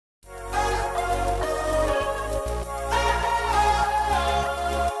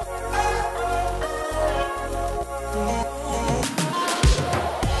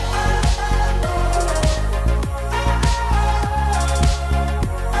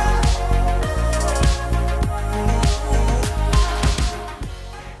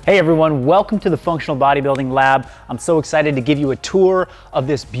Hey everyone, welcome to the Functional Bodybuilding Lab. I'm so excited to give you a tour of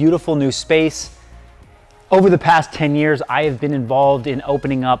this beautiful new space. Over the past 10 years, I have been involved in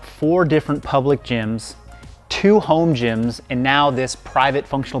opening up 4 different public gyms, 2 home gyms, and now this private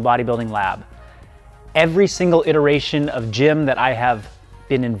functional bodybuilding lab. Every single iteration of gym that I have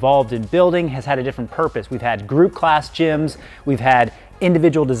been involved in building has had a different purpose. We've had group class gyms, we've had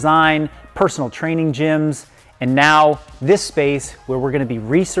individual design, personal training gyms, and now this space where we're gonna be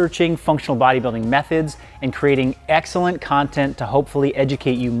researching functional bodybuilding methods and creating excellent content to hopefully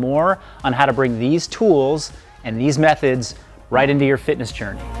educate you more on how to bring these tools and these methods right into your fitness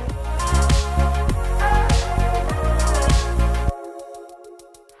journey.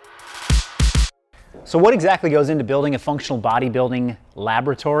 So what exactly goes into building a functional bodybuilding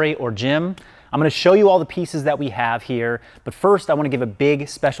laboratory or gym? I'm going to show you all the pieces that we have here, but first I want to give a big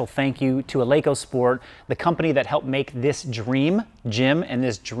special thank you to Eleiko Sport, the company that helped make this dream gym and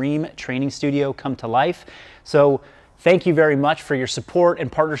this dream training studio come to life. So thank you very much for your support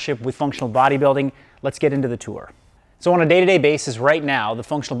and partnership with functional bodybuilding. Let's get into the tour. So on a day-to-day basis right now, the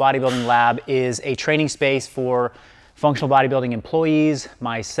Functional Bodybuilding Lab is a training space for functional bodybuilding employees,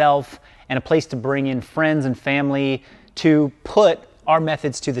 myself, and a place to bring in friends and family to put our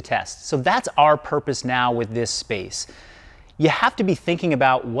methods to the test. So that's our purpose now with this space. You have to be thinking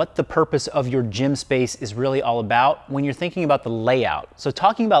about what the purpose of your gym space is really all about when you're thinking about the layout. So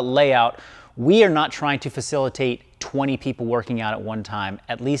talking about layout, we are not trying to facilitate 20 people working out at one time,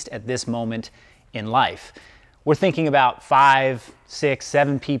 at least at this moment in life. We're thinking about 5, 6,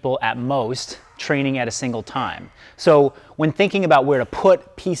 7 people at most training at a single time. So when thinking about where to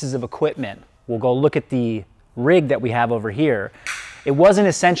put pieces of equipment, we'll go look at the rig that we have over here. It wasn't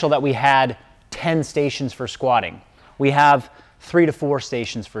essential that we had 10 stations for squatting. We have 3 to 4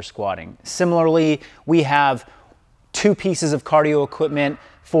 stations for squatting. Similarly, we have 2 pieces of cardio equipment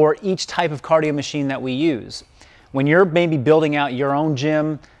for each type of cardio machine that we use. When you're maybe building out your own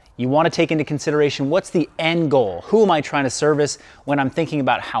gym, you want to take into consideration what's the end goal? Who am I trying to service when I'm thinking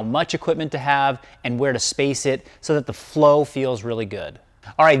about how much equipment to have and where to space it so that the flow feels really good.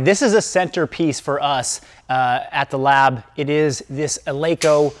 All right, this is a centerpiece for us at the lab. It is this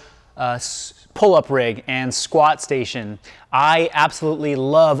Eleiko pull-up rig and squat station. I absolutely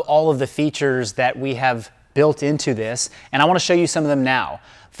love all of the features that we have built into this, and I want to show you some of them now.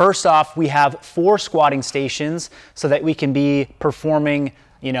 First off, we have 4 squatting stations so that we can be performing,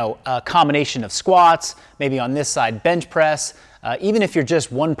 a combination of squats, maybe on this side bench press. Even if you're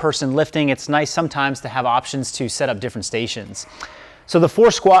just one person lifting, it's nice sometimes to have options to set up different stations. So the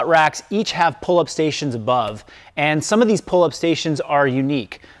 4 squat racks each have pull-up stations above, and some of these pull-up stations are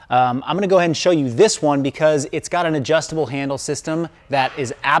unique. I'm going to go ahead and show you this one because it's got an adjustable handle system that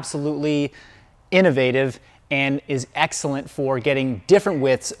is absolutely innovative and is excellent for getting different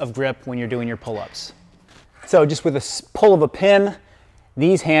widths of grip when you're doing your pull-ups. So just with a pull of a pin,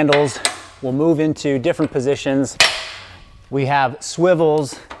 these handles will move into different positions. We have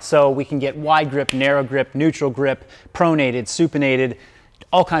swivels, so we can get wide grip, narrow grip, neutral grip, pronated, supinated,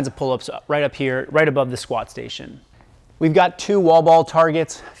 all kinds of pull-ups right up here, right above the squat station. We've got 2 wall ball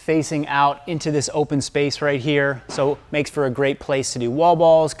targets facing out into this open space right here, so makes for a great place to do wall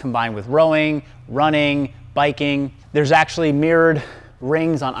balls combined with rowing, running, biking. There's actually mirrored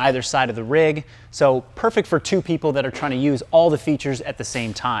rings on either side of the rig, so perfect for 2 people that are trying to use all the features at the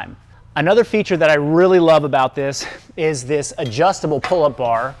same time. Another feature that I really love about this is this adjustable pull-up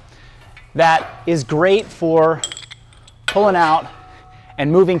bar that is great for pulling out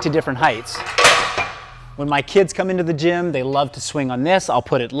and moving to different heights. When my kids come into the gym, they love to swing on this. I'll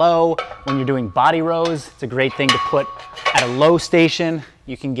put it low. When you're doing body rows, it's a great thing to put at a low station.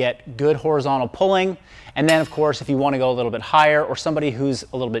 You can get good horizontal pulling. And then of course, if you want to go a little bit higher, or somebody who's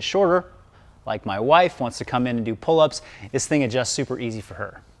a little bit shorter, like my wife, wants to come in and do pull-ups, this thing adjusts super easy for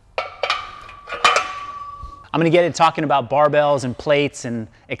her. I'm going to get into talking about barbells and plates and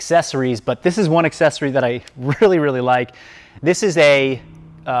accessories, but this is one accessory that I really like. This is a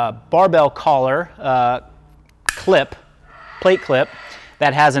barbell collar plate clip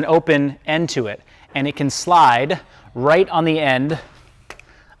that has an open end to it, and it can slide right on the end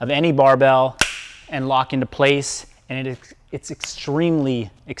of any barbell and lock into place, and it's extremely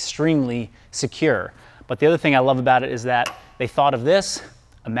secure. But the other thing I love about it is that they thought of this,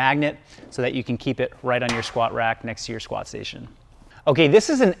 a magnet, so that you can keep it right on your squat rack next to your squat station. Okay, this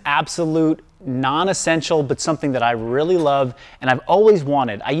is an absolute non-essential, but something that I really love and I've always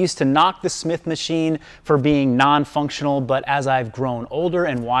wanted. I used to knock the Smith machine for being non-functional, but as I've grown older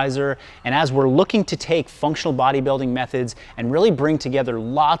and wiser, and as we're looking to take functional bodybuilding methods and really bring together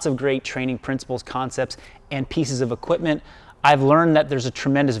lots of great training principles, concepts, and pieces of equipment, I've learned that there's a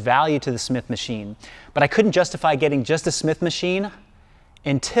tremendous value to the Smith machine, but I couldn't justify getting just a Smith machine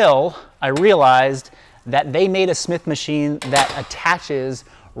until I realized that they made a Smith machine that attaches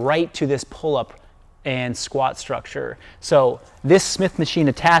right to this pull-up and squat structure. So this Smith machine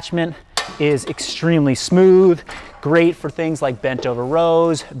attachment is extremely smooth, great for things like bent over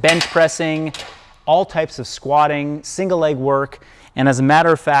rows, bench pressing, all types of squatting, single leg work. And as a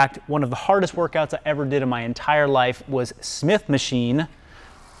matter of fact, one of the hardest workouts I ever did in my entire life was Smith machine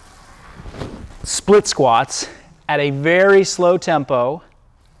split squats at a very slow tempo,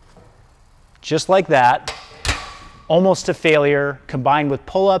 just like that, almost to failure, combined with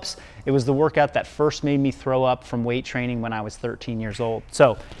pull-ups. It was the workout that first made me throw up from weight training when I was 13 years old.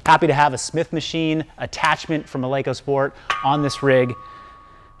 So happy to have a Smith machine attachment from Eleiko Sport on this rig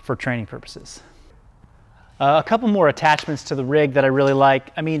for training purposes. A couple more attachments to the rig that I really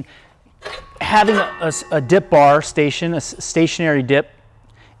like. I mean, having a dip bar station, a stationary dip,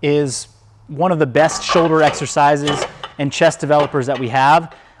 is one of the best shoulder exercises and chest developers that we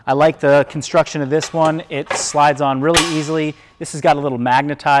have. I like the construction of this one. It slides on really easily. This has got a little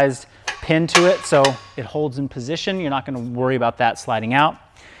magnetized pin to it, so it holds in position. You're not going to worry about that sliding out.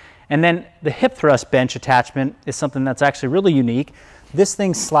 And then the hip thrust bench attachment is something that's actually really unique. This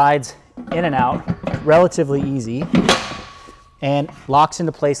thing slides in and out relatively easy and locks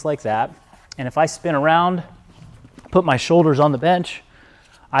into place like that. And if I spin around, put my shoulders on the bench,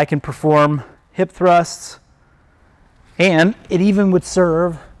 I can perform hip thrusts, and it even would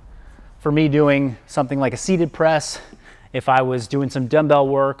serve for me doing something like a seated press if I was doing some dumbbell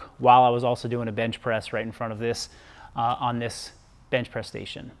work while I was also doing a bench press right in front of this on this bench press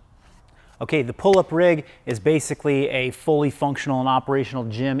station. Okay, the pull-up rig is basically a fully functional and operational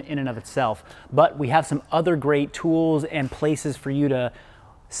gym in and of itself, but we have some other great tools and places for you to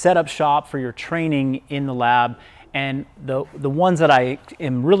set up shop for your training in the lab. And the ones that I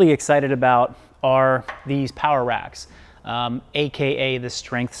am really excited about are these power racks, AKA the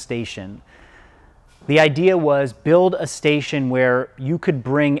strength station. The idea was build a station where you could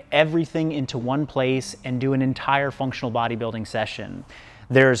bring everything into one place and do an entire functional bodybuilding session.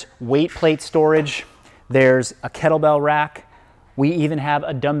 There's weight plate storage, there's a kettlebell rack, we even have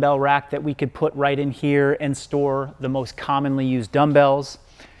a dumbbell rack that we could put right in here and store the most commonly used dumbbells.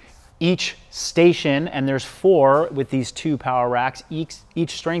 Each station, and there's 4 with these 2 power racks,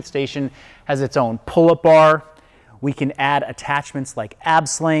 each strength station has its own pull-up bar. We can add attachments like ab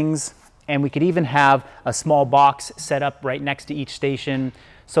slings, and we could even have a small box set up right next to each station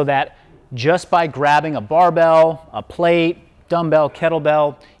so that just by grabbing a barbell, a plate, dumbbell,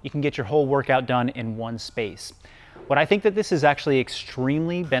 kettlebell, you can get your whole workout done in one space. What I think that this is actually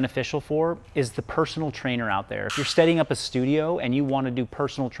extremely beneficial for is the personal trainer out there. If you're setting up a studio and you want to do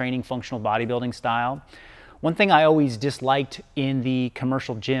personal training, functional bodybuilding style, one thing I always disliked in the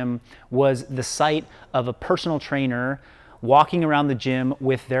commercial gym was the sight of a personal trainer walking around the gym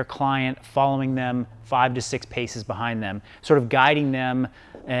with their client, following them 5 to 6 paces behind them, sort of guiding them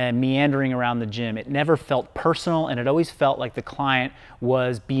and meandering around the gym. It never felt personal, and it always felt like the client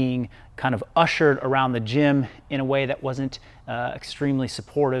was being kind of ushered around the gym in a way that wasn't extremely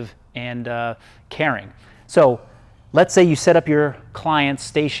supportive and caring. So let's say you set up your client's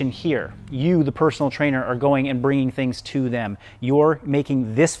station here. You, the personal trainer, are going and bringing things to them. You're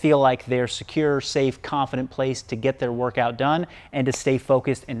making this feel like their secure, safe, confident place to get their workout done and to stay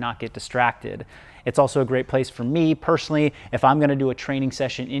focused and not get distracted. It's also a great place for me personally. If I'm going to do a training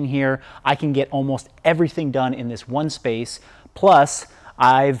session in here, I can get almost everything done in this one space. Plus,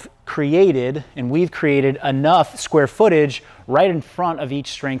 I've created, and we've created, enough square footage right in front of each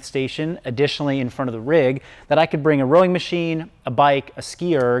strength station, additionally in front of the rig, that I could bring a rowing machine, a bike, a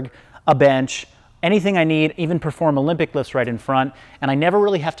ski erg, a bench, anything I need, even perform Olympic lifts right in front, and I never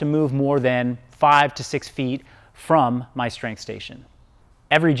really have to move more than 5 to 6 feet from my strength station.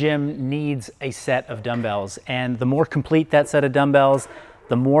 Every gym needs a set of dumbbells, and the more complete that set of dumbbells,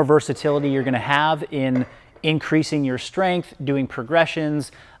 the more versatility you're going to have in increasing your strength, doing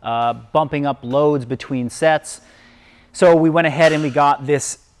progressions, bumping up loads between sets. So we went ahead and we got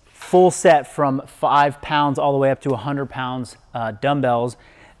this full set from 5 pounds all the way up to 100 pounds dumbbells.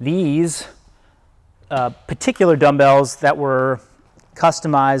 These particular dumbbells that were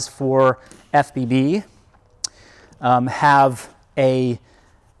customized for FBB have a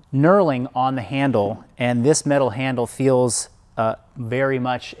knurling on the handle, and this metal handle feels very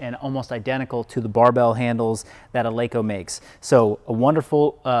much and almost identical to the barbell handles that Eleiko makes. So a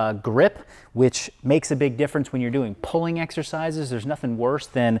wonderful grip, which makes a big difference when you're doing pulling exercises. There's nothing worse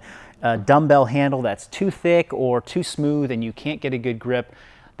than a dumbbell handle that's too thick or too smooth and you can't get a good grip.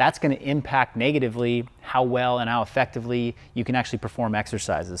 that's going to impact negatively how well and how effectively you can actually perform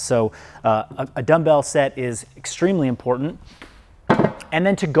exercises. So a dumbbell set is extremely important. And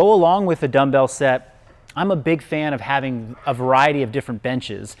then to go along with a dumbbell set, I'm a big fan of having a variety of different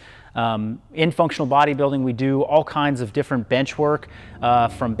benches. In functional bodybuilding, we do all kinds of different bench work,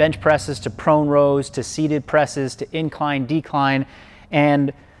 from bench presses to prone rows to seated presses to incline, decline,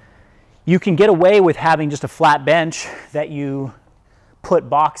 and you can get away with having just a flat bench that you put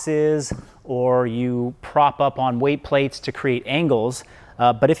boxes or you prop up on weight plates to create angles.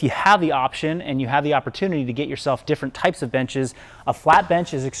 But if you have the option and you have the opportunity to get yourself different types of benches, a flat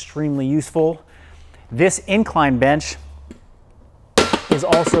bench is extremely useful. This incline bench is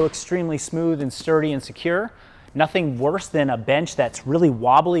also extremely smooth and sturdy and secure. Nothing worse than a bench that's really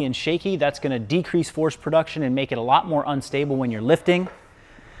wobbly and shaky. That's going to decrease force production and make it a lot more unstable when you're lifting.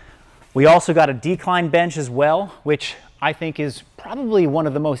 We also got a decline bench as well, which I think is probably one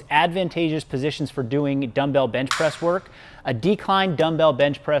of the most advantageous positions for doing dumbbell bench press work. A decline dumbbell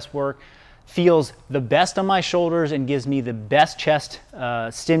bench press work feels the best on my shoulders and gives me the best chest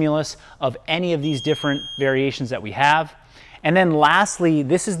stimulus of any of these different variations that we have. And then lastly,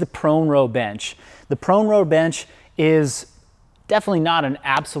 this is the prone row bench. The prone row bench is definitely not an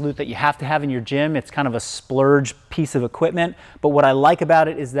absolute that you have to have in your gym. It's kind of a splurge piece of equipment. But what I like about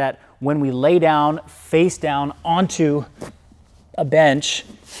it is that when we lay down, face down onto a bench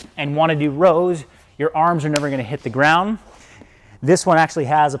and want to do rows, your arms are never going to hit the ground. This one actually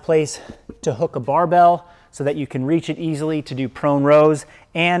has a place to hook a barbell so that you can reach it easily to do prone rows,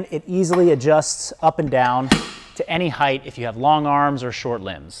 and it easily adjusts up and down to any height if you have long arms or short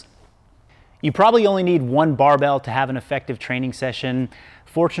limbs. You probably only need one barbell to have an effective training session.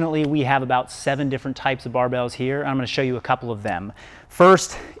 Fortunately, we have about 7 different types of barbells here. I'm going to show you a couple of them.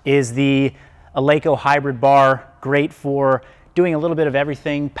 First is the Eleiko hybrid bar, great for doing a little bit of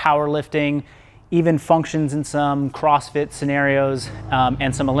everything, powerlifting, even functions in some CrossFit scenarios,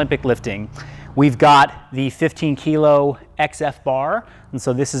 and some Olympic lifting. We've got the 15 kilo XF bar, and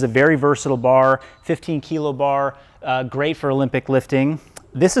so this is a very versatile bar, 15 kilo bar, great for Olympic lifting.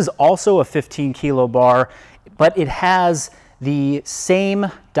 This is also a 15 kilo bar, but it has the same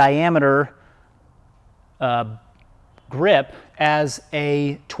diameter grip as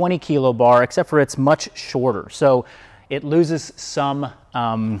a 20 kilo bar, except for it's much shorter. So it loses some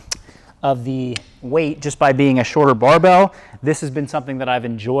of the weight just by being a shorter barbell. This has been something that I've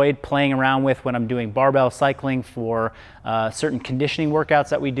enjoyed playing around with when I'm doing barbell cycling for certain conditioning workouts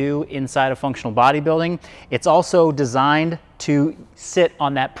that we do inside of functional bodybuilding. It's also designed to sit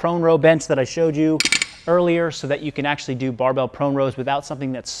on that prone row bench that I showed you earlier so that you can actually do barbell prone rows without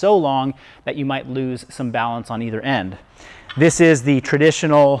something that's so long that you might lose some balance on either end. This is the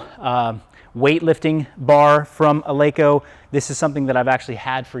traditional weightlifting bar from Eleiko. This is something that I've actually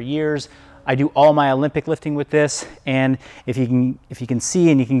had for years. I do all my Olympic lifting with this, and if you can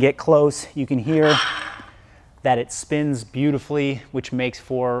see and you can get close, you can hear that it spins beautifully, which makes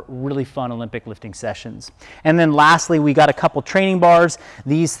for really fun Olympic lifting sessions. And then lastly, we got a couple training bars.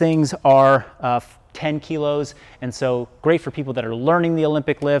 These things are 10 kilos, and so great for people that are learning the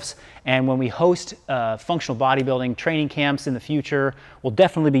Olympic lifts. And when we host functional bodybuilding training camps in the future, we'll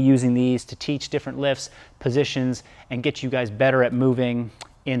definitely be using these to teach different lifts, positions, and get you guys better at moving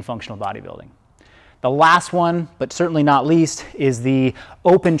in functional bodybuilding. The last one, but certainly not least, is the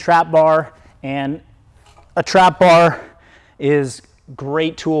open trap bar. And a trap bar is a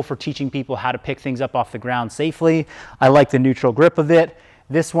great tool for teaching people how to pick things up off the ground safely. I like the neutral grip of it.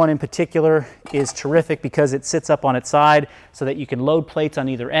 This one in particular is terrific because it sits up on its side so that you can load plates on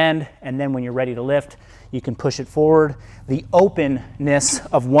either end, and then when you're ready to lift, you can push it forward. The openness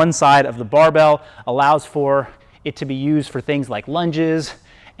of one side of the barbell allows for it to be used for things like lunges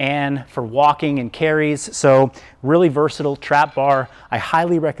and for walking and carries. So really versatile trap bar. I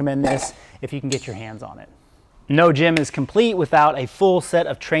highly recommend this if you can get your hands on it. No gym is complete without a full set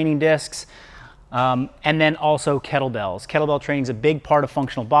of training discs. And then also kettlebells. Kettlebell training is a big part of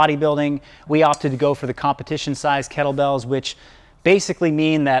functional bodybuilding. We opted to go for the competition size kettlebells, which basically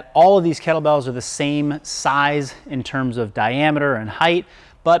mean that all of these kettlebells are the same size in terms of diameter and height,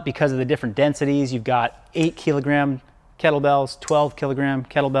 but because of the different densities, you've got 8 kilogram kettlebells, 12 kilogram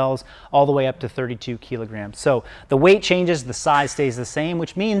kettlebells, all the way up to 32 kilograms. So the weight changes, the size stays the same,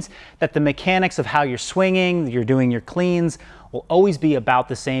 which means that the mechanics of how you're swinging, you're doing your cleans, will always be about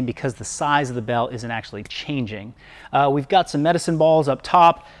the same because the size of the bell isn't actually changing. We've got some medicine balls up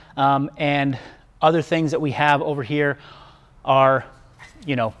top, and other things that we have over here are,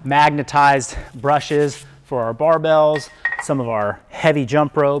 magnetized brushes for our barbells, some of our heavy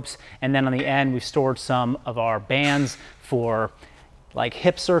jump ropes, and then on the end we've stored some of our bands for like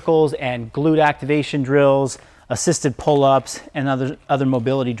hip circles and glute activation drills, assisted pull-ups, and other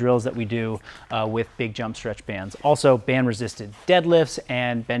mobility drills that we do with big jump stretch bands. Also band-resisted deadlifts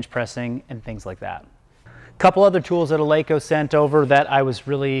and bench pressing and things like that. A couple other tools that Eleiko sent over that I was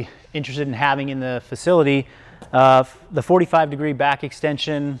really interested in having in the facility, the 45-degree back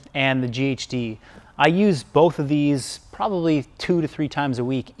extension and the GHD. I use both of these probably 2 to 3 times a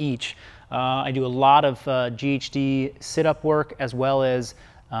week each. I do a lot of GHD sit-up work as well as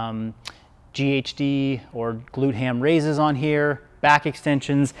GHD or glute ham raises on here, back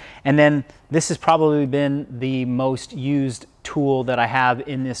extensions, and then this has probably been the most used tool that I have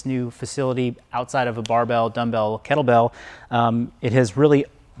in this new facility outside of a barbell, dumbbell, kettlebell. It has really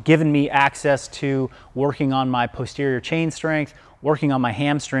given me access to working on my posterior chain strength, working on my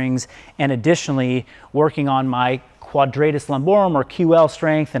hamstrings, and additionally working on my quadratus lumborum or QL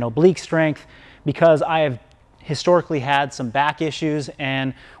strength and oblique strength, because I have historically had some back issues,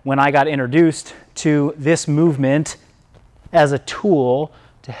 and when I got introduced to this movement as a tool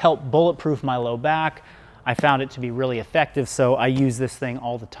to help bulletproof my low back, I found it to be really effective, so I use this thing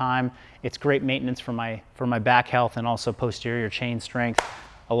all the time. It's great maintenance for my back health and also posterior chain strength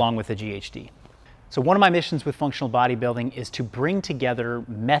along with the GHD. So one of my missions with functional bodybuilding is to bring together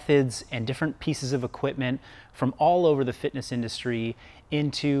methods and different pieces of equipment from all over the fitness industry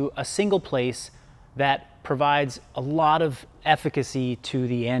into a single place that provides a lot of efficacy to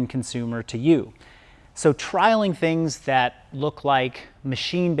the end consumer, to you. So trialing things that look like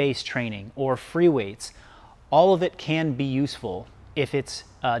machine-based training or free weights, all of it can be useful if it's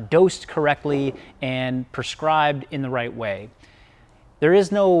dosed correctly and prescribed in the right way. There is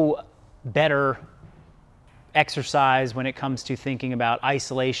no better exercise when it comes to thinking about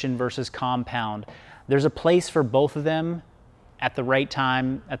isolation versus compound. There's a place for both of them at the right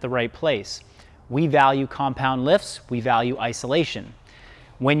time, at the right place. We value compound lifts, we value isolation.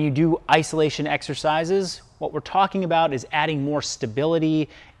 When you do isolation exercises, what we're talking about is adding more stability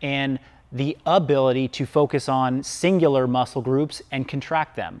and the ability to focus on singular muscle groups and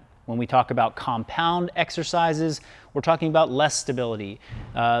contract them. When we talk about compound exercises, we're talking about less stability,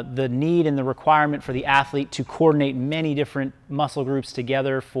 the need and the requirement for the athlete to coordinate many different muscle groups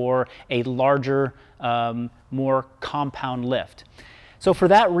together for a larger, more compound lift. So for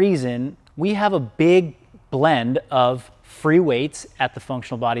that reason, we have a big blend of free weights at the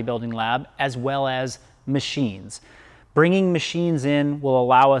Functional Bodybuilding Lab as well as machines. Bringing machines in will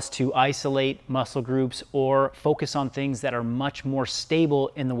allow us to isolate muscle groups or focus on things that are much more stable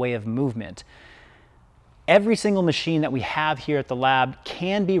in the way of movement. Every single machine that we have here at the lab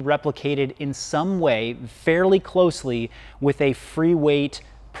can be replicated in some way fairly closely with a free weight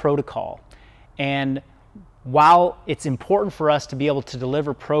protocol. And while it's important for us to be able to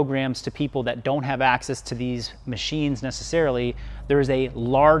deliver programs to people that don't have access to these machines necessarily, there is a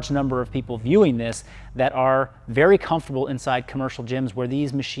large number of people viewing this that are very comfortable inside commercial gyms where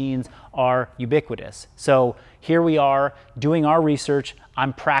these machines are ubiquitous. So here we are doing our research.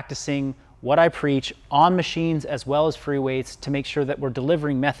 I'm practicing what I preach on machines as well as free weights to make sure that we're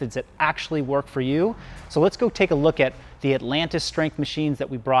delivering methods that actually work for you. So let's go take a look at the Atlantis strength machines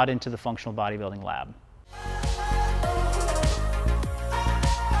that we brought into the Functional Bodybuilding Lab.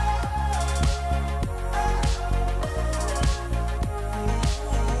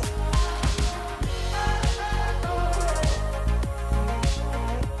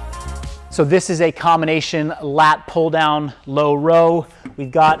 So this is a combination lat pull down low row.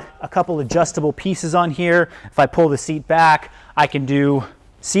 We've got a couple adjustable pieces on here. If I pull the seat back, I can do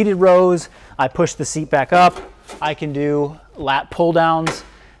seated rows. I push the seat back up, I can do lat pull downs.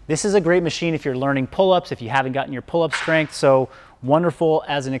 This is a great machine if you're learning pull-ups, if you haven't gotten your pull-up strength, so wonderful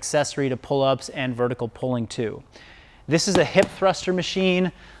as an accessory to pull-ups and vertical pulling too. This is a hip thruster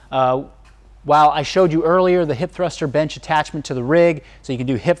machine. While I showed you earlier the hip thruster bench attachment to the rig, so you can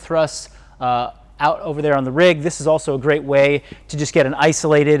do hip thrusts out over there on the rig, this is also a great way to just get an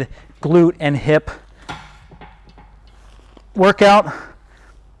isolated glute and hip workout.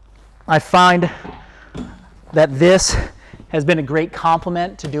 I find that this has been a great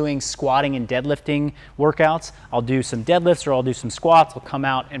complement to doing squatting and deadlifting workouts. I'll do some deadlifts or I'll do some squats. I'll come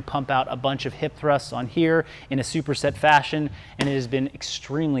out and pump out a bunch of hip thrusts on here in a superset fashion, and it has been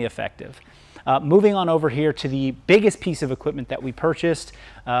extremely effective. Moving on over here to the biggest piece of equipment that we purchased.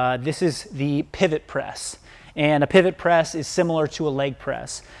 This is the pivot press, and a pivot press is similar to a leg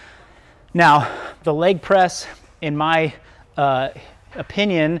press. Now, the leg press, in my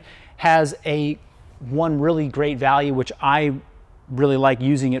opinion, has one really great value, which I really like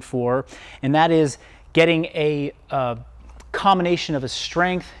using it for, and that is getting a combination of a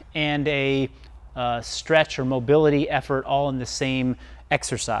strength and a stretch or mobility effort all in the same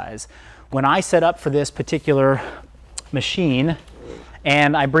exercise. When I set up for this particular machine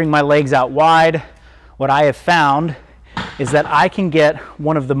and I bring my legs out wide, what I have found is that I can get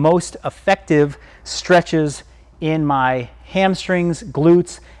one of the most effective stretches in my hamstrings,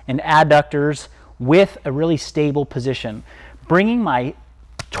 glutes, and adductors with a really stable position. Bringing my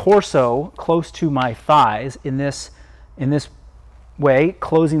torso close to my thighs in this way,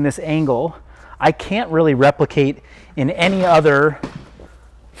 closing this angle, I can't really replicate in any other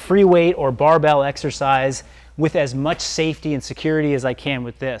free weight or barbell exercise with as much safety and security as I can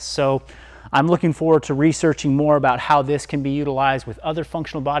with this. So I'm looking forward to researching more about how this can be utilized with other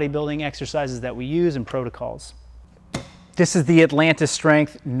functional bodybuilding exercises that we use and protocols. This is the Atlanta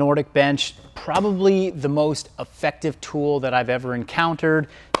Strength Nordic Bench, probably the most effective tool that I've ever encountered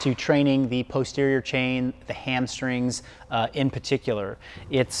to training the posterior chain, the hamstrings in particular.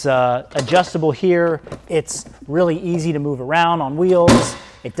 It's adjustable here. It's really easy to move around on wheels.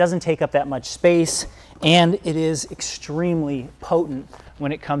 It doesn't take up that much space, and it is extremely potent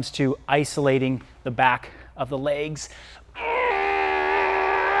when it comes to isolating the back of the legs. That's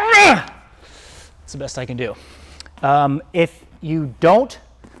the best I can do. If you don't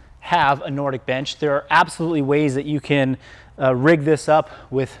have a Nordic bench, there are absolutely ways that you can rig this up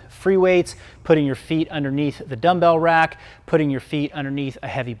with free weights, putting your feet underneath the dumbbell rack, putting your feet underneath a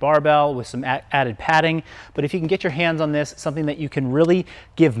heavy barbell with some added padding. But if you can get your hands on this, something that you can really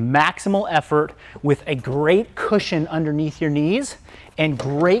give maximal effort with a great cushion underneath your knees and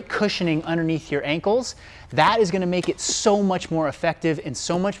great cushioning underneath your ankles, that is going to make it so much more effective and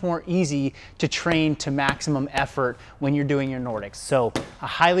so much more easy to train to maximum effort when you're doing your Nordics. So I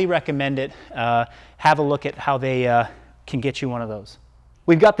highly recommend it. Have a look at how they can get you one of those.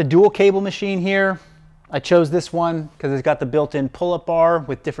 We've got the dual cable machine here. I chose this one because it's got the built-in pull-up bar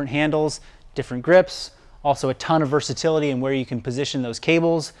with different handles, different grips, also a ton of versatility in where you can position those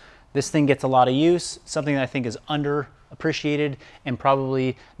cables. This thing gets a lot of use, something that I think is underappreciated and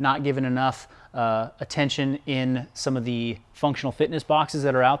probably not given enough attention in some of the functional fitness boxes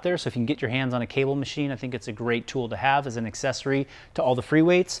that are out there. So if you can get your hands on a cable machine, I think it's a great tool to have as an accessory to all the free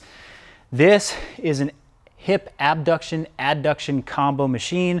weights. This is an hip abduction adduction combo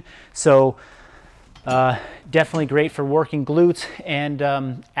machine, so definitely great for working glutes and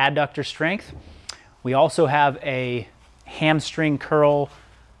adductor strength. We also have a hamstring curl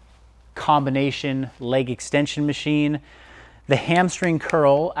combination leg extension machine. The hamstring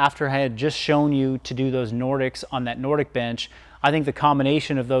curl, after I had just shown you to do those Nordics on that Nordic bench, I think the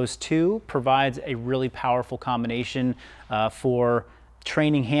combination of those two provides a really powerful combination for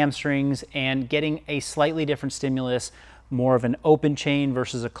training hamstrings and getting a slightly different stimulus, more of an open chain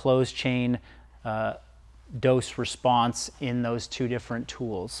versus a closed chain dose response in those two different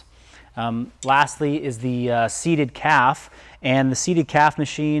tools. Lastly is the seated calf, and the seated calf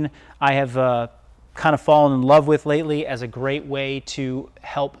machine I have kind of fallen in love with lately as a great way to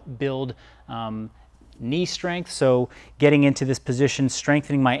help build knee strength. So getting into this position,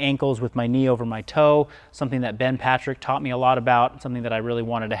 strengthening my ankles with my knee over my toe, something that Ben Patrick taught me a lot about, something that I really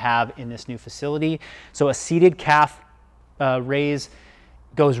wanted to have in this new facility. So a seated calf raise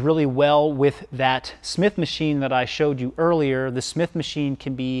goes really well with that Smith machine that I showed you earlier. The Smith machine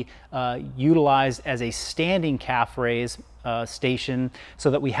can be utilized as a standing calf raise station so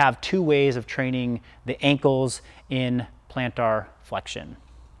that we have two ways of training the ankles in plantar flexion.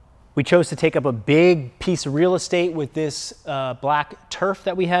 We chose to take up a big piece of real estate with this black turf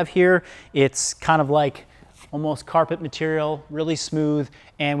that we have here. It's kind of like almost carpet material, really smooth,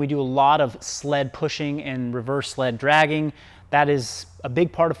 and we do a lot of sled pushing and reverse sled dragging. That is a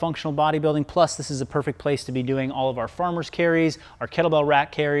big part of functional bodybuilding. Plus, this is a perfect place to be doing all of our farmer's carries, our kettlebell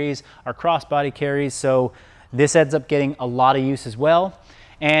rack carries, our crossbody carries. So this ends up getting a lot of use as well.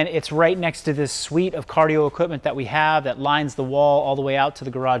 And it's right next to this suite of cardio equipment that we have that lines the wall all the way out to the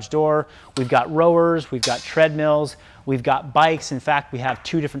garage door. We've got rowers, we've got treadmills, we've got bikes. In fact, we have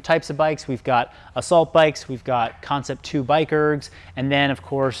two different types of bikes. We've got assault bikes, we've got Concept 2 bike ergs, and then of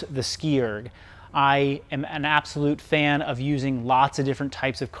course the ski erg. I am an absolute fan of using lots of different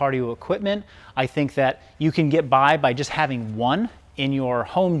types of cardio equipment. I think that you can get by just having one in your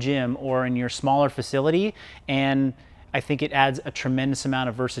home gym or in your smaller facility, and I think it adds a tremendous amount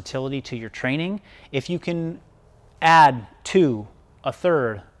of versatility to your training. If you can add two, a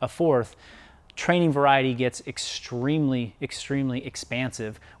third, a fourth, training variety gets extremely, extremely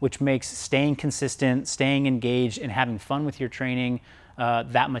expansive, which makes staying consistent, staying engaged, and having fun with your training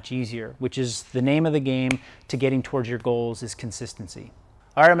that much easier, which is the name of the game to getting towards your goals, is consistency.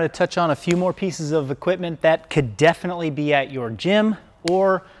 All right, I'm going to touch on a few more pieces of equipment that could definitely be at your gym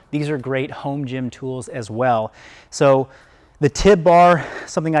or these are great home gym tools as well. So the tib bar,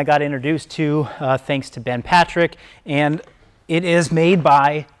 something I got introduced to thanks to Ben Patrick, and it is made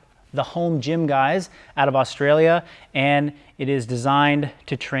by the Home Gym guys out of Australia, and it is designed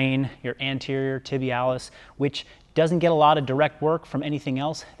to train your anterior tibialis, which doesn't get a lot of direct work from anything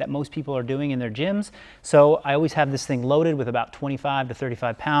else that most people are doing in their gyms. So I always have this thing loaded with about 25 to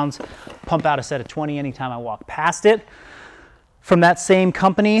 35 pounds, pump out a set of 20 anytime I walk past it. From that same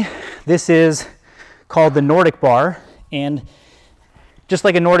company, this is called the Nordic bar, and just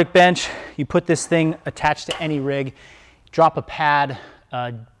like a Nordic bench, you put this thing attached to any rig, drop a pad,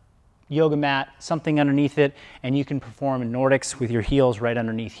 yoga mat, something underneath it, and you can perform in Nordics with your heels right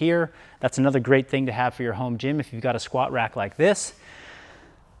underneath here. That's another great thing to have for your home gym if you've got a squat rack like this.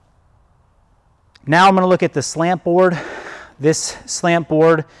 Now I'm going to look at the slant board. This slant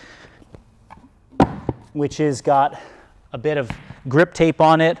board, which has got a bit of grip tape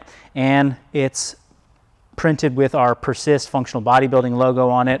on it, and it's printed with our Persist functional bodybuilding logo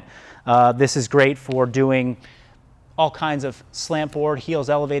on it. This is great for doing all kinds of slant board, heels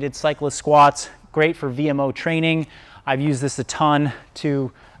elevated, cyclist squats, great for VMO training. I've used this a ton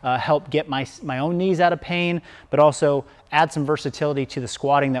to help get my own knees out of pain, but also add some versatility to the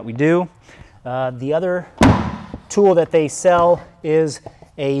squatting that we do. The other tool that they sell is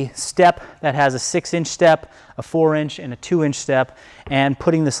a step that has a 6-inch step, a 4-inch, and a 2-inch step. And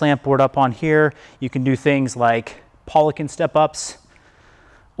putting the slant board up on here, you can do things like Polican step-ups,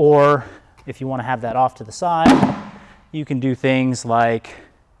 or if you want to have that off to the side, you can do things like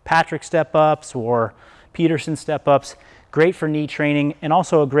Patrick step-ups or Peterson step-ups. Great for knee training, and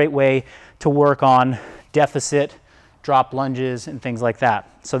also a great way to work on deficit, drop lunges, and things like that.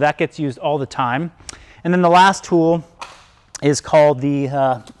 So that gets used all the time. And then the last tool is called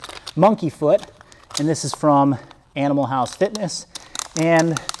the monkey foot, and this is from Animal House Fitness,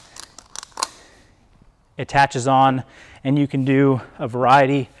 and it attaches on, and you can do a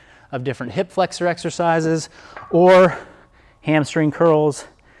variety of different hip flexor exercises or hamstring curls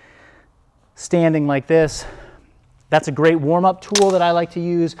standing like this. That's a great warm-up tool that I like to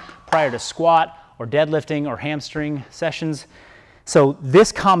use prior to squat or deadlifting or hamstring sessions. So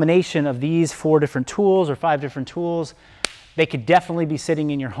this combination of these 4 different tools or 5 different tools, they could definitely be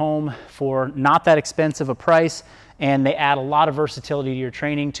sitting in your home for not that expensive a price, and they add a lot of versatility to your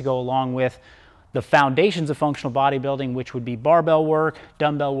training to go along with the foundations of functional bodybuilding, which would be barbell work,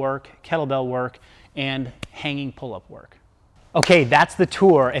 dumbbell work, kettlebell work, and hanging pull-up work. Okay, that's the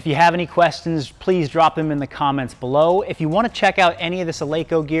tour. If you have any questions, please drop them in the comments below. If you want to check out any of this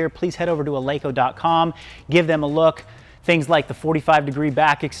Eleiko gear, please head over to eleiko.com, give them a look. Things like the 45-degree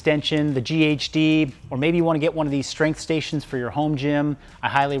back extension, the GHD, or maybe you want to get one of these strength stations for your home gym, I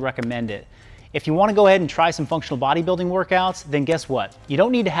highly recommend it. If you want to go ahead and try some functional bodybuilding workouts, then guess what? You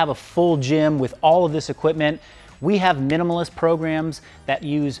don't need to have a full gym with all of this equipment. We have minimalist programs that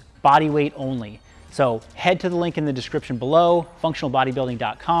use body weight only. So head to the link in the description below,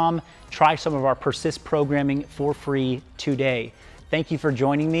 functionalbodybuilding.com. Try some of our Persist programming for free today. Thank you for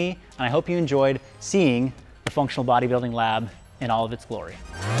joining me, and I hope you enjoyed seeing the Functional Bodybuilding Lab in all of its glory.